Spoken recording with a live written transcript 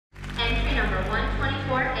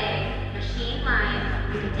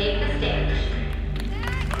you can take the stage.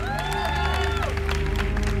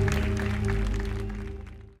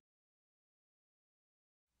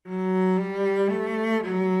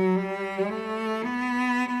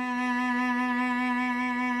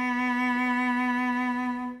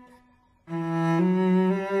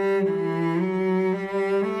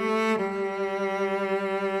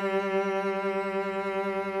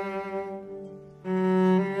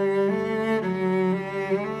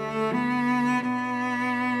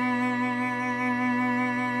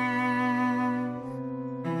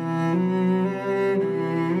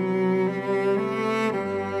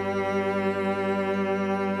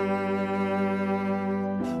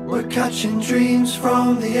 We're catching dreams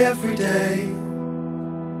from the everyday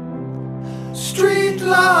street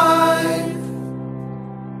life.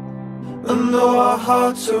 And though our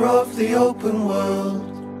hearts are of the open world,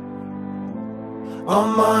 our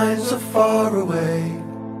minds are far away.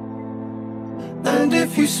 And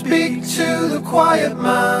if you speak to the quiet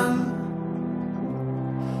man,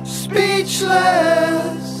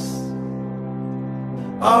 speechless,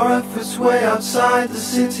 our efforts way outside the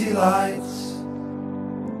city lights,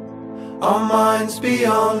 our minds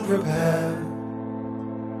beyond repair.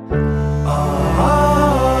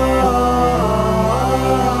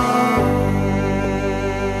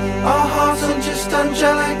 Our hearts are just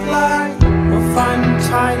angelic light. We're finding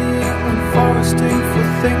tiny and foresting for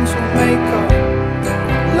things we'll make up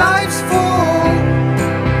Life's full,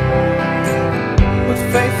 but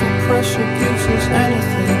faithful pressure gives us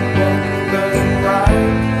anything but the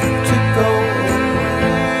right to go away.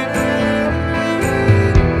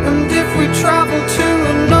 and if we travel to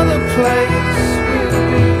another place, we'll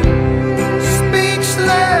be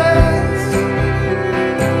speechless.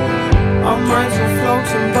 Our minds will float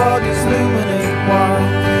and bodies illuminate while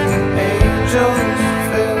angels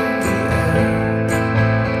fill the air.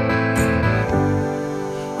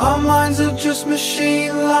 Our minds are just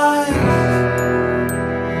machine lines.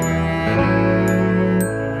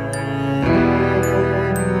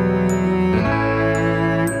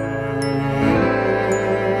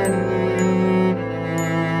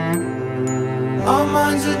 Our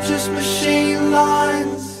minds are just machine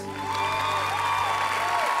lines.